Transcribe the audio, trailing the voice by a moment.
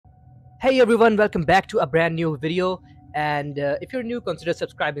Hey everyone, welcome back to a brand new video. And if you're new, consider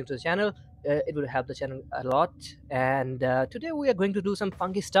subscribing to the channel. It will help the channel a lot. And today we are going to do some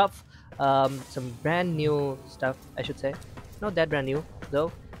funky stuff, some brand new stuff, I should say. Not that brand new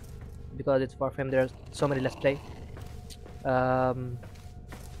though, because it's Warframe. There are so many Let's Play. Um,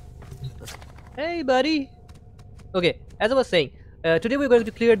 hey buddy. Okay, as I was saying, today we're going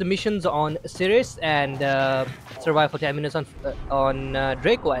to clear the missions on CERES and survive for 10 minutes on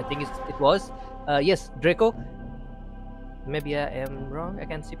Draco. I think it was. Yes, Draco. Maybe I am wrong. I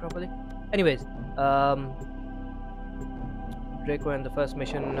can't see properly. Anyways, Draco and the first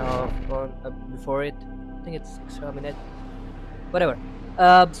mission before it. I think it's exterminate. Whatever.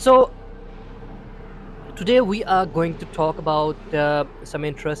 So today we are going to talk about some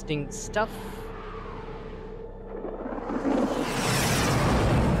interesting stuff.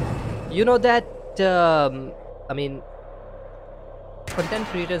 You know that I mean, content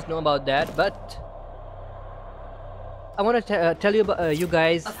creators know about that, but I want to tell you about, you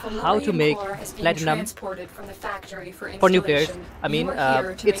guys how to make platinum for new players. I mean,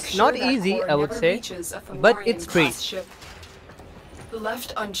 it's not easy, I would say, but it's free.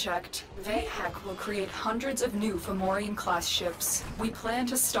 Left unchecked, Vayhak will create hundreds of new Fomorian-class ships. We plan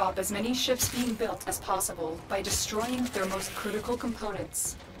to stop as many ships being built as possible by destroying their most critical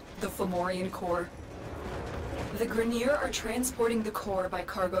components, the Fomorian core. The Grineer are transporting the core by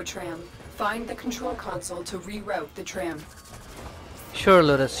cargo tram. Find the control console to reroute the tram. Sure,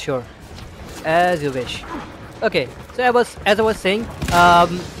 Lotus, sure. As you wish. Okay, so as I was saying,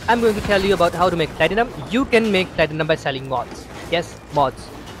 I'm going to tell you about how to make platinum. You can make platinum by selling mods. Yes, mods.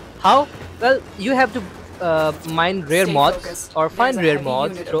 How? Well, you have to mine rare mods or find rare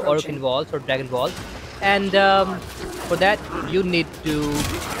mods through Orokin walls or dragon walls, and for that you need to,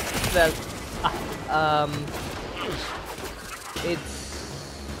 well, it's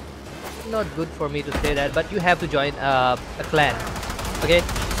not good for me to say that, but you have to join a clan. Okay,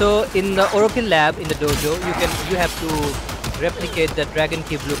 so in the Orokin lab in the dojo, you have to replicate the dragon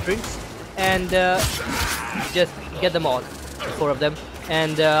key blueprints and just get them all, 4 of them,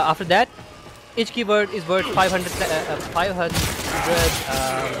 and after that each keyword is worth 500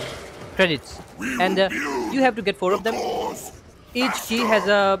 credits, and you have to get 4 of them. Each key has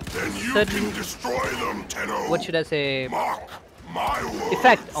a certain, what should I say,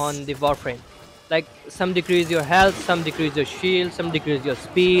 effect on the Warframe. Like, some decrease your health, some decrease your shield, some decrease your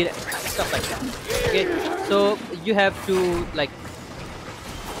speed, stuff like that. Okay, so you have to, like,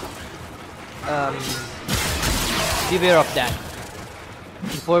 beware of that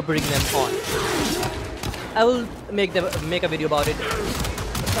before putting them on. I will make a video about it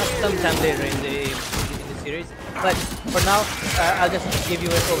sometime later in the series, but for now I'll just give you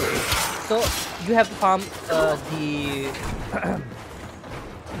an overview. So you have to farm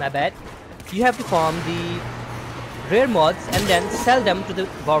my bad. You have to farm the rare mods and then sell them to the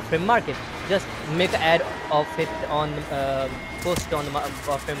Warframe market. Just make an ad of it on post it on the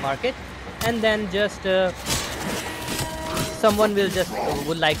Warframe market, and then just someone will just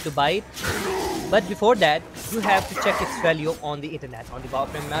would like to buy it. But before that, you have to check its value on the internet, on the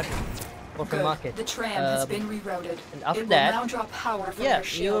Warframe market. The tram has been rerouted. And after it that, will now drop power from yeah, your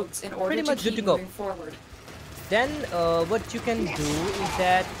shields in order pretty much to good keep to go. moving forward. Then what you can do is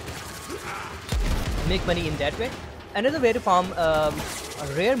that make money in that way. Another way to farm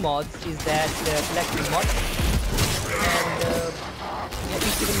rare mods is that collect the mods, and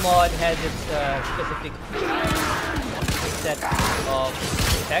each given mod has its specific set of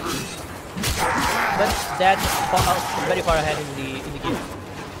effects, but that's very far ahead in the game.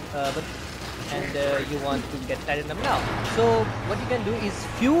 You want to get platinum now. So what you can do is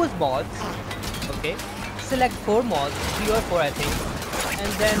fuse mods. Okay, select 4 mods, 3 or 4 I think,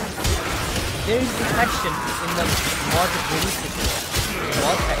 and then there is a section in the mod release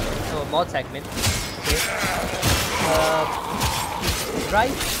section, mod segment. Okay,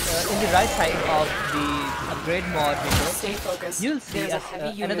 in the right side of the upgrade mod window, you'll see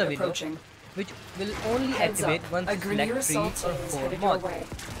another window which will only activate once you select 3 or 4 mods.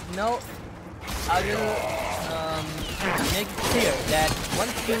 Now I will make it clear that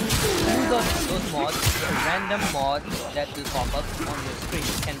once you use those mods, a random mod that will pop up on your screen.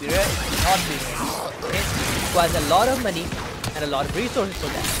 It can be rare, it cannot be rare. Okay? It requires a lot of money and a lot of resources for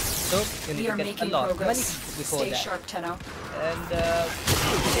that. So you need to get a lot of money before that. Sharp, Tenno. And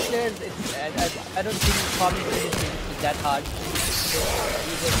I don't think farming is that hard.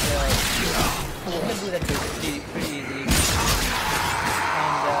 You can do that pretty easily.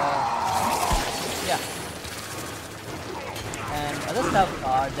 And yeah. And other stuff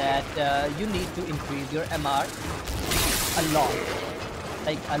are that you need to increase your MR a lot.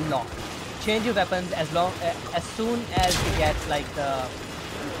 like a lot. Change your weapons as soon as you get like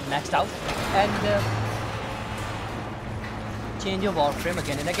maxed out, and change your Warframe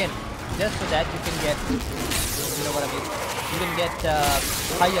again and again, just so that you can get, you know what I mean, you can get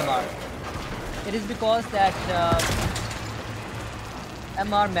high MR. It is because that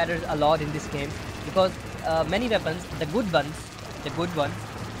MR matters a lot in this game, because many weapons, the good ones,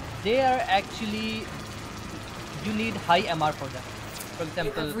 they are actually, you need high MR for them. For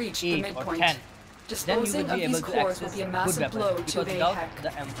example, 8 or 10. Then you will be able to access good weapons, because without the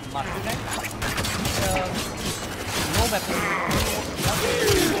MR, no weapon,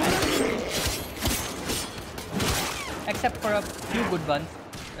 except for a few good ones,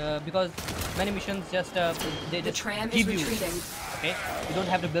 because many missions just they just give you. Okay, you don't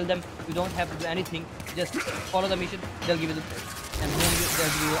have to build them, you don't have to do anything, just follow the mission, they'll give you the, and then they'll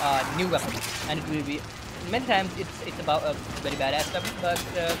give you a new weapon, and it will be, many times it's about a very badass weapon, but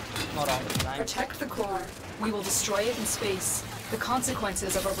not all the time. Protect the core. We will destroy it in space. The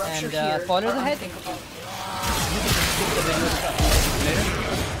consequences of a rupture And here spoilers are ahead, unthinkable. you can skip the video later.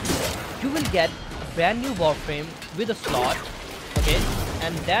 You will get a brand new Warframe with a slot, okay,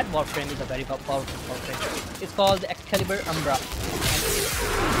 and that Warframe is a very powerful Warframe. It's called the Excalibur Umbra, and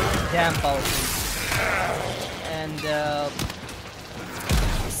it's damn powerful. And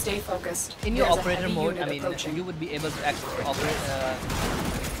stay focused. in your There's a operator heavy mode, unit I mean, approaching. you would be able to actually operate,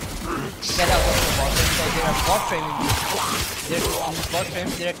 get out of the Warframe, because there are Warframe in this Warframe,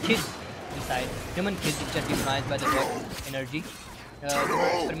 there are kids inside, human kids which are demonized by the dark energy. They were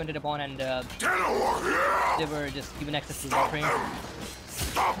experimented upon, and they were just given access to Warframe.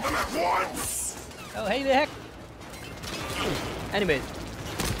 Stop them at once! Oh, hey, the heck! Anyways,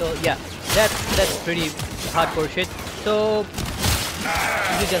 so yeah, that's pretty hardcore shit. So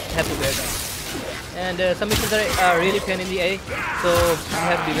you just have to bear that. And some missions are really pain in the A, so you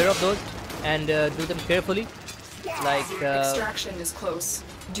have to be aware of those and do them carefully. Like extraction is close.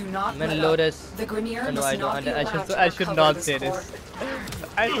 Do not let up. Lotus. The Grineer No, must not be allowed to I should recover not this say core. this.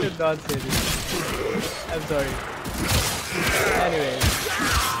 I should not say this. I'm sorry. Anyways.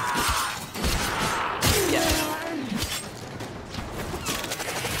 Yeah.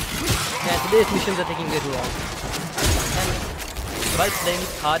 Yeah, today's missions are taking way too long. And while playing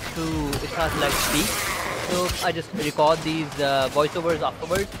it's hard to like speak. So I just record these voiceovers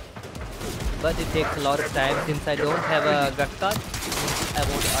afterwards. But it takes a lot of time since I don't have a graphic card. I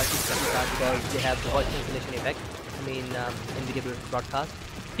want an artist graphic card because they have the voice cancellation effect. I mean, NVIDIA broadcast.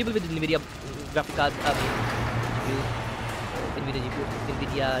 People with NVIDIA graphic cards,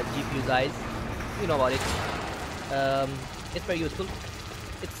 NVIDIA GPU guys, you know about it. It's very useful.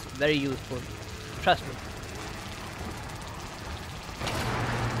 It's very useful. Trust me.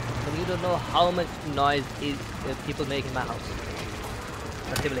 And you don't know how much noise is people make in my house.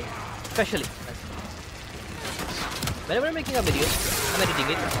 My siblings. Especially whenever I'm making a video, I'm editing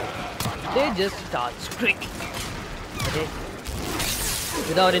it, they just start screaming, okay,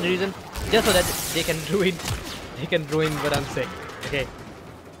 without any reason, just so that they can ruin what I'm saying, okay,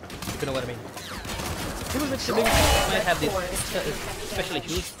 you know what I mean. People with siblings might have this special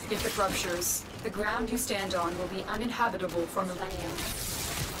issues. If it ruptures, the ground you stand on will be uninhabitable for millennia.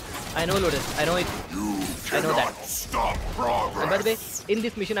 I know, Lotus. I know it. I know that. Stop progress. And by the way, in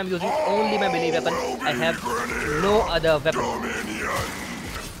this mission I'm using only my melee weapon. I have no other weapon.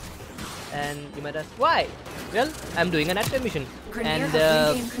 And you might ask, why? Well, I'm doing an active mission. And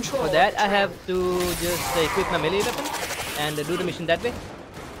for that I have to just equip my melee weapon and do the mission that way.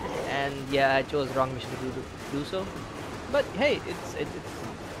 And yeah, I chose wrong mission to do so. But hey, it's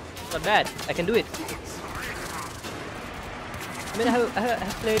not bad. I can do it. I mean, I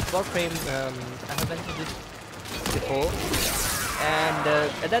have played Warframe, I have mentioned this before, and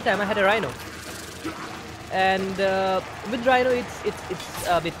at that time I had a Rhino, and with Rhino it's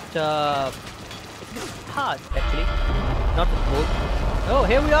a bit hard actually, not with both. Oh,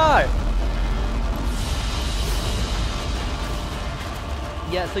 here we are!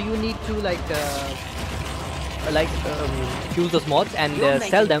 Yeah, so you need to use those mods and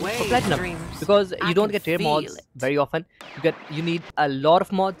sell them for platinum, because you don't get rare mods very often. You need a lot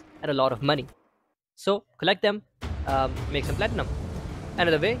of mods and a lot of money, so collect them, make some platinum.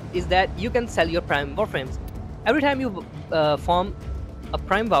 Another way is that you can sell your prime warframes. Every time you form a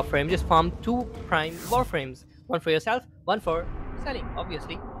prime warframe, just farm 2 prime warframes, one for yourself, one for selling,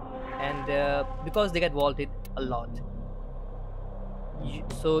 obviously, and because they get vaulted a lot,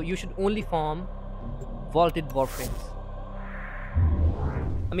 so you should only farm vaulted warframes.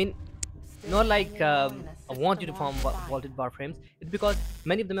 I mean, not like I want you to farm vaulted warframes. It's because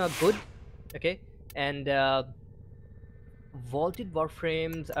many of them are good, okay, and vaulted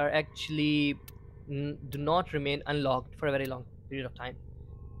Warframes are actually do not remain unlocked for a very long period of time.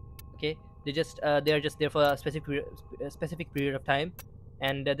 Okay, they are just there for a specific period of time,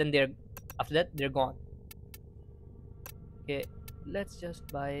 and then they're after that they're gone. Okay, let's just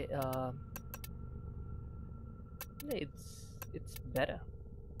buy. It's better.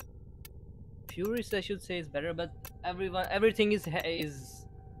 Furies, I should say, is better, but everything is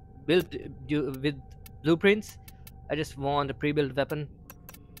built with blueprints. I just want a pre-built weapon.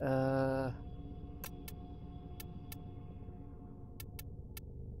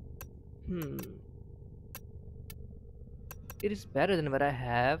 It is better than what I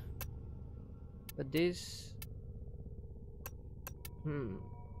have, but this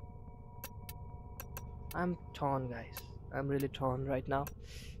I'm torn, guys. I'm really torn right now.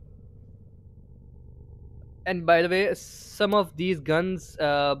 And by the way, some of these guns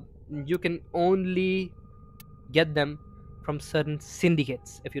you can only get them from certain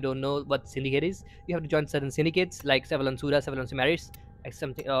syndicates. If you don't know what syndicate is, you have to join certain syndicates like Sevalon Suda, Sevalon Cimaris, like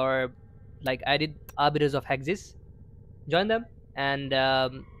something, or like I did, Arbiters of Hexis. Join them, and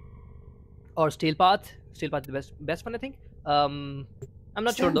or Steelpath. Steelpath is the best one, I think. I'm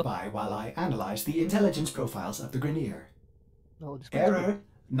not sure though. Stand by while I analyze the intelligence profiles of the Grineer. Oh, this Error,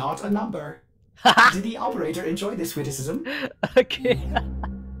 not a number. Did the operator enjoy this witticism? Okay.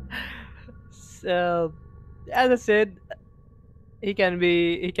 So, as I said, he can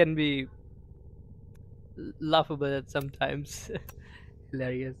be laughable at sometimes.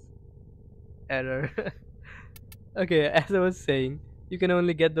 Hilarious. Error. Okay, as I was saying, you can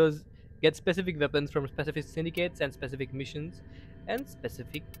only get specific weapons from specific syndicates and specific missions and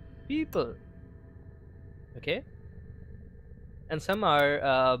specific people. Okay, and some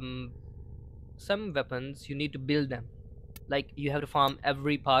are some weapons you need to build them, like you have to farm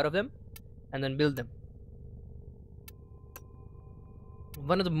every part of them and then build them.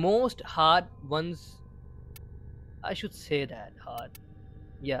 One of the most hard ones, I should say that hard,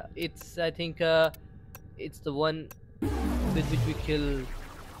 yeah, it's I think it's the one with which we kill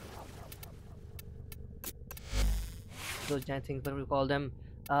those giant things. What do we call them?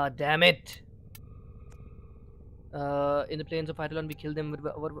 Damn it! In the plains of Eidolon, we kill them.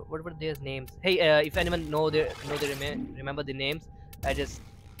 What were their names? Hey, if anyone remember the names, I just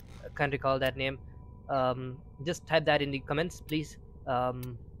can't recall that name. Just type that in the comments, please.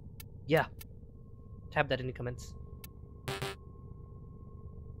 Yeah, type that in the comments.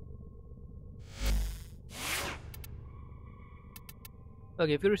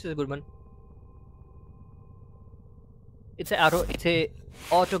 Okay, Furious is a good one. It's a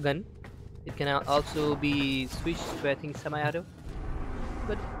auto gun. It can also be switched to, I think, semi-auto,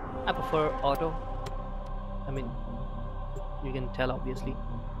 but I prefer auto. I mean, you can tell obviously.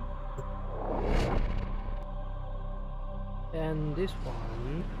 And this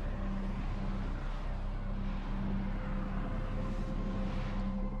one,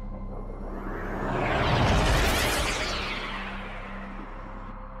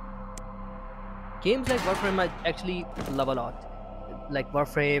 games like Warframe I actually love a lot, like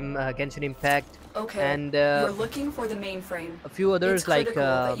Warframe, Genshin Impact, Okay, and you're looking for the mainframe. a few others It's like critical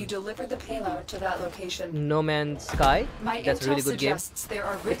that you deliver the payload to that location. No Man's Sky. My That's a intel really good game. suggests there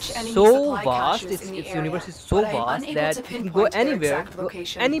are rich It's enemy so supply vast, caches in the its area, universe is so but I'm vast unable that to you can go pinpoint their anywhere, exact go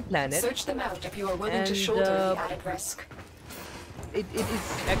location. any planet. Search them out if you are willing to And, shoulder the added risk. It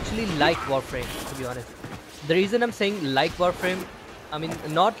is actually like Warframe, to be honest. The reason I'm saying like Warframe, I mean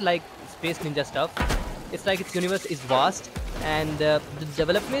not like Space Ninja stuff. It's like its universe is vast, and the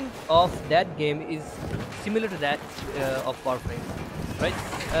development of that game is similar to that of Warframe, right?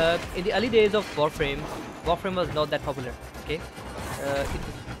 In the early days of Warframe was not that popular. Okay,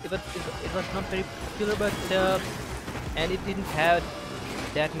 it was not very popular, but and it didn't have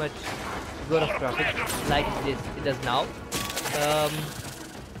that much good of graphics like it does now.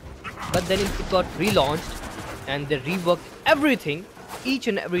 But then it got relaunched, and they reworked everything, each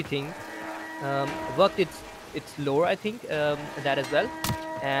and everything. Worked its lore, I think, that as well,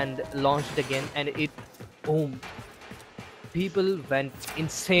 and launched it again, and it boom. People went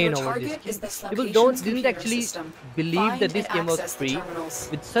insane over this. People didn't actually believe that this game was free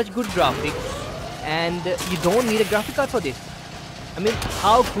with such good graphics, and you don't need a graphic card for this. I mean,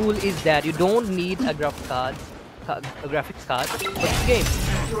 how cool is that? You don't need a graphics card for this game.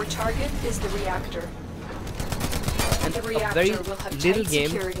 Your target is the reactor. And The a reactor very will have little tight game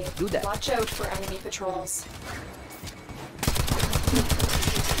security. do that. Watch out for enemy patrols.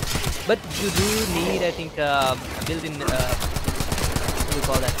 But you do need, I think, built-in, what do you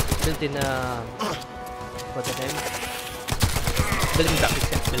call that? Built-in, what's the name? Built-in graphics,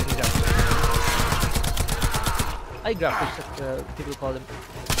 yeah, built-in graphics. graphics, people call them.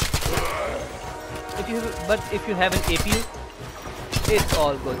 If you have an APU, it's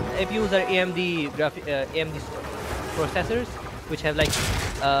all good. APUs are AMD processors, which have like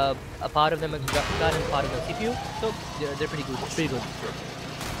a part of them a graphics card and part of them CPU. So they're pretty good. Pretty good.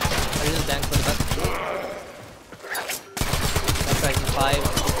 A little bang for the buck. That's Ryzen 5,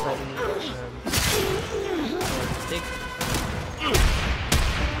 6.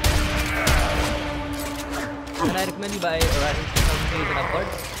 And I recommend you buy Ryzen 6000 series and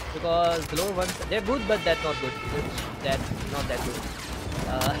upwards, because the lower ones, they're good, but that's not good. That's not that good.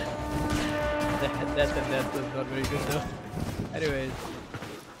 That's not very good though. Anyways,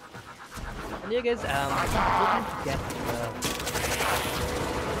 and yeah, guys, I'm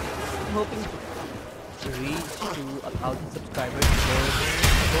hoping to reach to 1,000 subscribers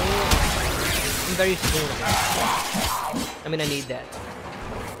very soon. I mean, I need that.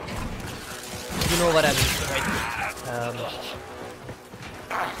 You know what I mean, right?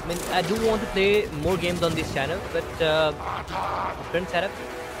 I mean, I do want to play more games on this channel, but current setup,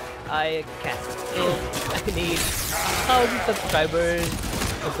 I can't. So I need 1,000 subscribers,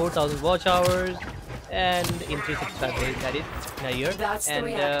 4,000 watch hours, and in 365 days, that is, in a year. That's the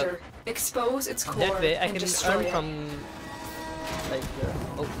reactor. Expose its core. That way, I can earn from like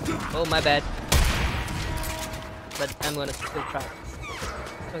oh my bad. But I'm gonna still try.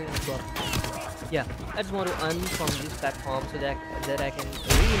 Okay, let's go. Yeah, I just want to earn from this platform so that I can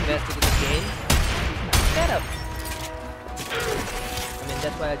reinvest it in the game. Setup. I mean,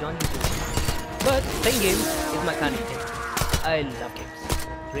 that's why I joined YouTube. But playing games is my kind of thing. I love games.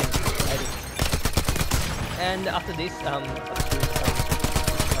 Really, I do. And after this,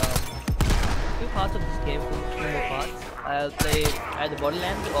 few parts of this game, few more parts, I'll play either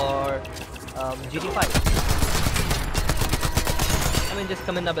Borderlands or GT5. I mean, just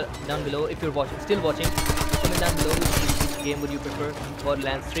comment down below if you're still watching. Comment down below which game would you prefer,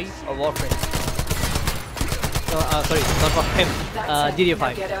 Borderlands 3 or Warframe. No, sorry, not Warframe. GTA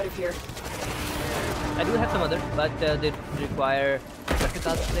 5. Get out of here. I do have some other, but they require graphic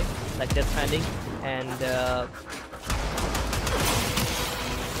cards to play, like Death Stranding and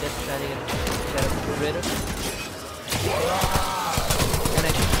Deteriorated. And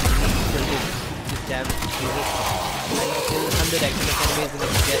I should this damn Jesus. I kill 100 enemies and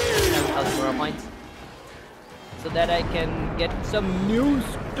get 7,000 more points, so that I can get some new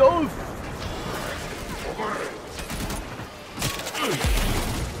stuff.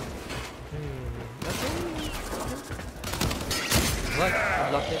 What? I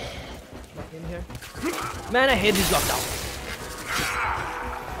blocked it. Block in here. Man, I hate this lockdown.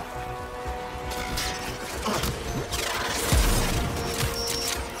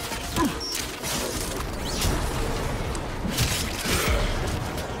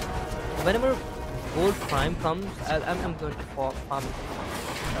 Whenever Warframe comes, I'm going to farm it.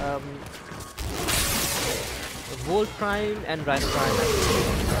 Warframe and Rhino Prime.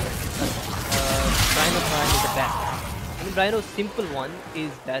 Rhino Prime is the best. I mean, Rhino's simple one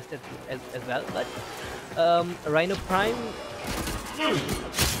is best as well, but Rhino Prime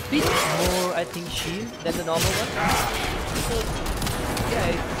bit more, I think, shield than the normal one. So yeah,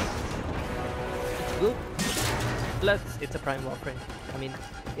 it's good. Plus, it's a Prime Warframe. I mean,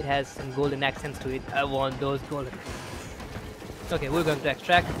 it has some golden accents to it. I want those golden. Okay, we're going to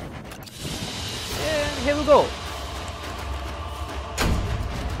extract. And here we go.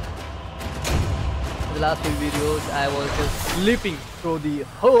 In the last few videos, I was just sleeping through the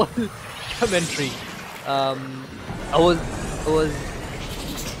whole commentary. I was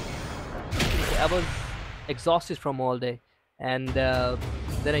exhausted from all day, and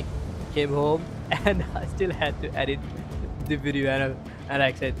then I came home and I still had to edit the video, and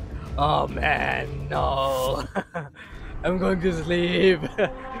I said, oh man, no. I'm going to sleep.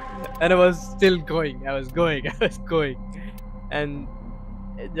 And I was still going. I was going, and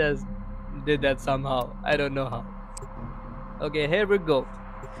it just did that somehow. I don't know how. Okay, here we go.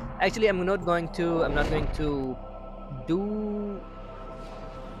 Actually, I'm not going to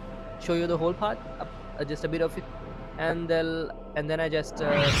show you the whole part, just a bit of it, and then I just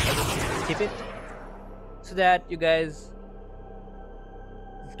skip it, so that you guys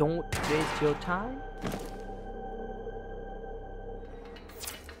don't waste your time.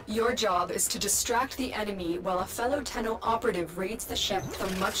 Your job is to distract the enemy while a fellow Tenno operative raids the ship for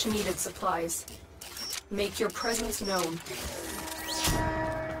much-needed supplies. Make your presence known.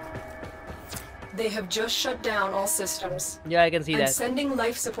 They have just shut down all systems. Yeah, I can see that. And sending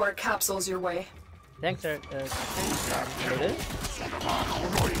life support capsules your way. Thanks, sir.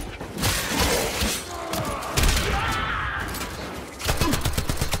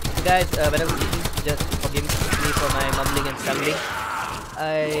 Guys, when I was speaking, just forgive me me for my mumbling and stumbling.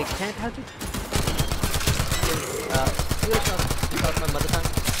 I can't help it. English is not my mother tongue.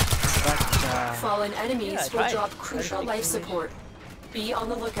 But, fallen enemies yeah, will drop crucial life support. Be on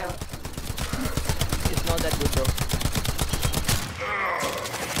the lookout. It's not that good though.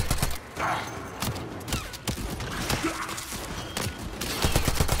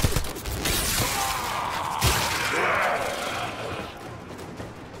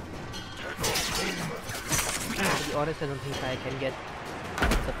 To be honest, I don't think I can get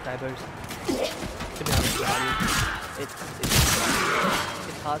subscribers. To be honest with you,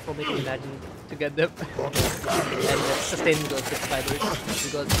 it's hard for me to imagine to get them and sustain those subscribers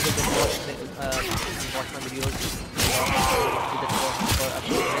because people don't watch my videos for a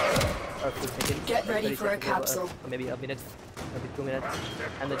few minutes or a few seconds. Get ready for a capsule. Or maybe a minute, maybe 2 minutes,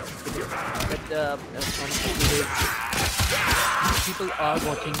 and then skip it. But from 2 days, people are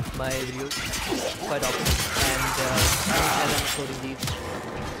watching my videos quite often, and as I'm uploading these,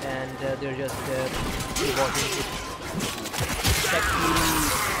 and they're just watching it. It's actually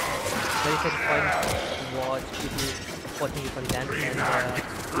very satisfying to watch people watching your content and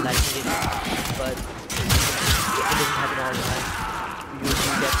liking it, but it doesn't happen all the time. You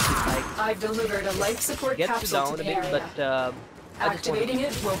usually get to like I've delivered a life support get capsule down to a the bit, area. but Activating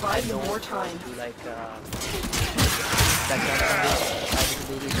it will buy you more time. to like background on this. I need to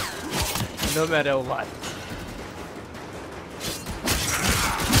do this no matter what.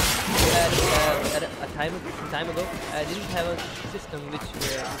 At a time ago, I didn't have a system which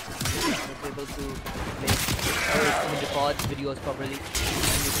was able to make or record videos properly.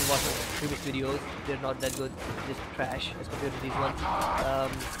 And you can watch my previous videos; they're not that good, just trash as compared to these ones.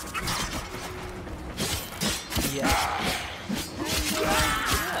 Yeah.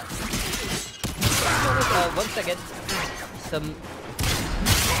 Once I get some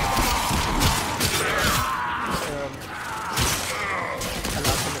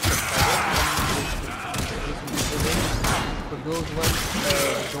for those ones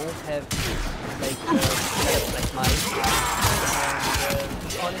don't have like setups like mine, and to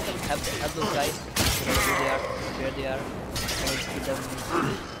be honest, I would have those guys where they are, or give them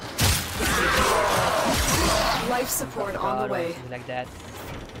Life support on the way. something like that.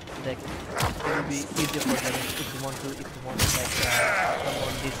 Like it will be easier for them if you want to come on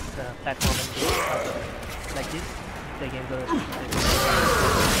this platform and do like this. They can go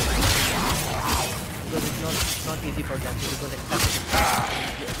because it's not easy for them to don't expect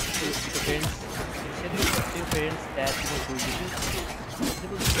your parents that won't do this. They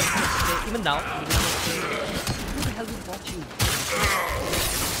will say, even now they will say, who the hell will watch you?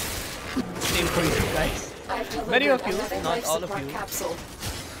 Same for you guys. Many of you, not all of you. Capsule.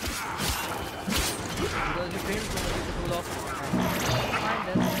 Because your parents don't want you to pull off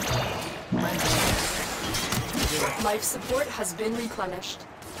and mind them. Life support has been replenished.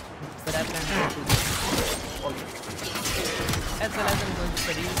 But I plan to do this also. As well as I'm going to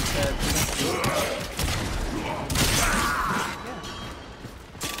study yeah.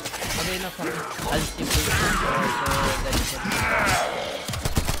 Okay, enough talking. I'll skip this so that you can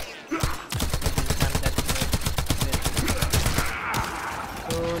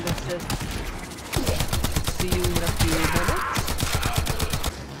so let's just see you in a few moments.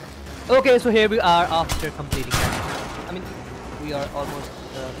 Okay, so here we are after completing that. I mean, we are almost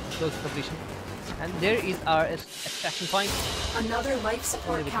close to completion, and there is our extraction point. Another life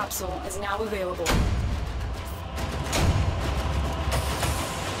support capsule is now available.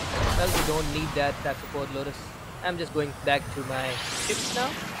 Well, we don't need that support, Lotus. I'm just going back to my ship now.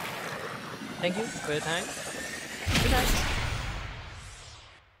 Thank you for your time. Good night.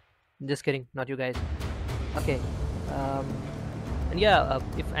 Just kidding, not you guys. Okay. And yeah,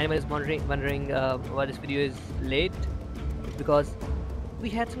 if anyone is wondering why this video is late, it's because we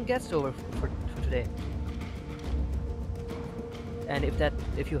had some guests over for today. And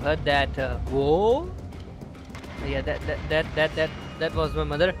if you heard that whoa, yeah, that was my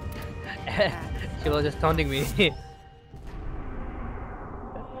mother. She was just taunting me.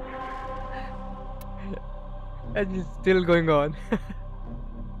 And it's still going on.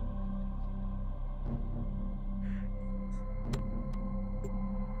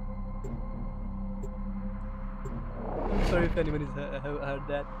 Sorry if anyone has heard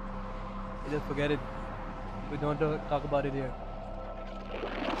that. Just forget it. We don't talk about it here.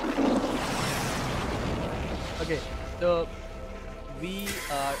 Okay, so we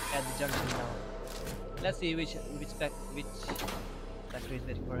are at the junction now. Let's see which factory is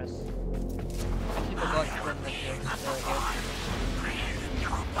waiting for us. Actually forgot one here.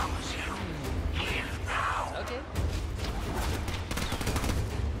 Okay.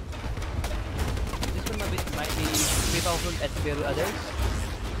 This one might be pretty powerful as compared to others.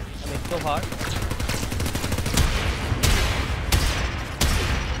 I mean, so hard.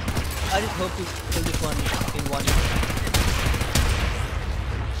 I just hope to kill this one in 1 minute.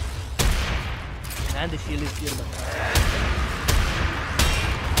 And the shield is here.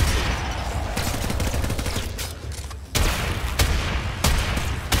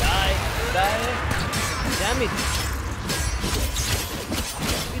 Die! Damn it!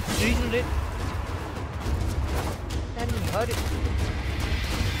 It's regenerate. Can't even hurt it.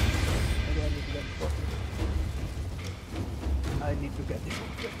 I need to get this.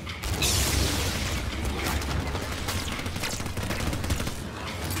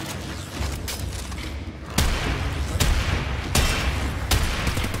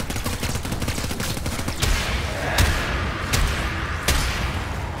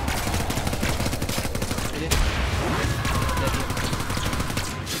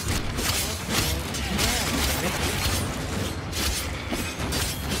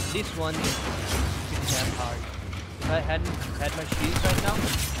 This one is pretty damn hard. If I hadn't had my shield right now,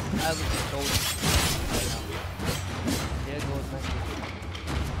 I would be told right now. There goes my shield.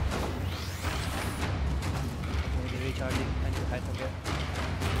 Maybe recharging. I need to hide somewhere.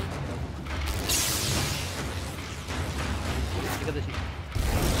 Pick up the shield.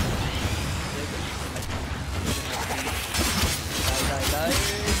 There we go. Die.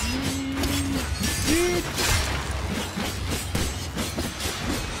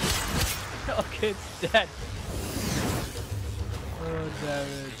 Okay, it's dead. Oh damn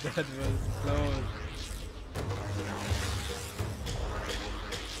it, that was close.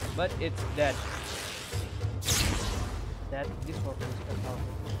 But it's dead. This Warframe is quite powerful.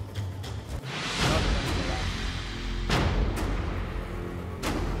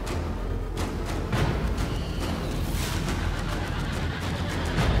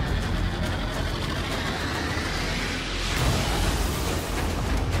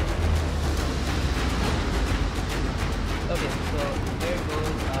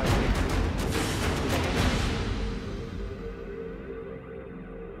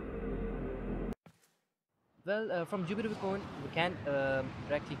 Well, from Jupiter we can't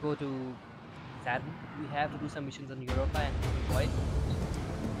directly go to Saturn. We have to do some missions on Europa and Void.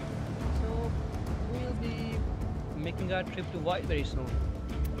 So we'll be making our trip to Void very soon.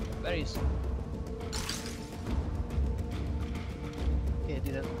 Very soon. Okay,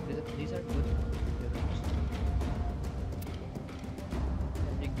 these are good.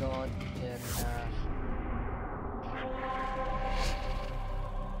 Gone and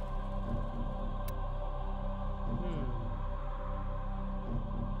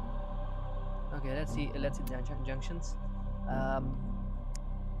okay, let's see the junctions.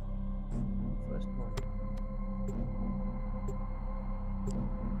 First one.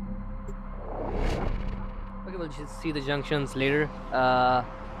 Okay, we'll just see the junctions later.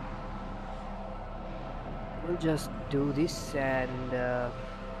 We'll just do this and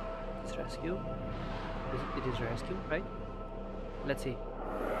it's rescue. It is rescue, right? Let's see.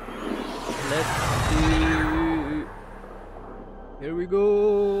 Here we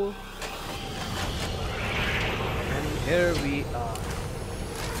go. And here we are.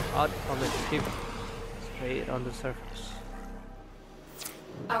 Out from the ship, straight on the surface.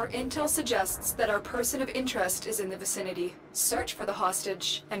 Our intel suggests that our person of interest is in the vicinity. Search for the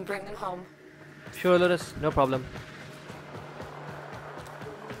hostage and bring them home. Sure, Lotus, no problem.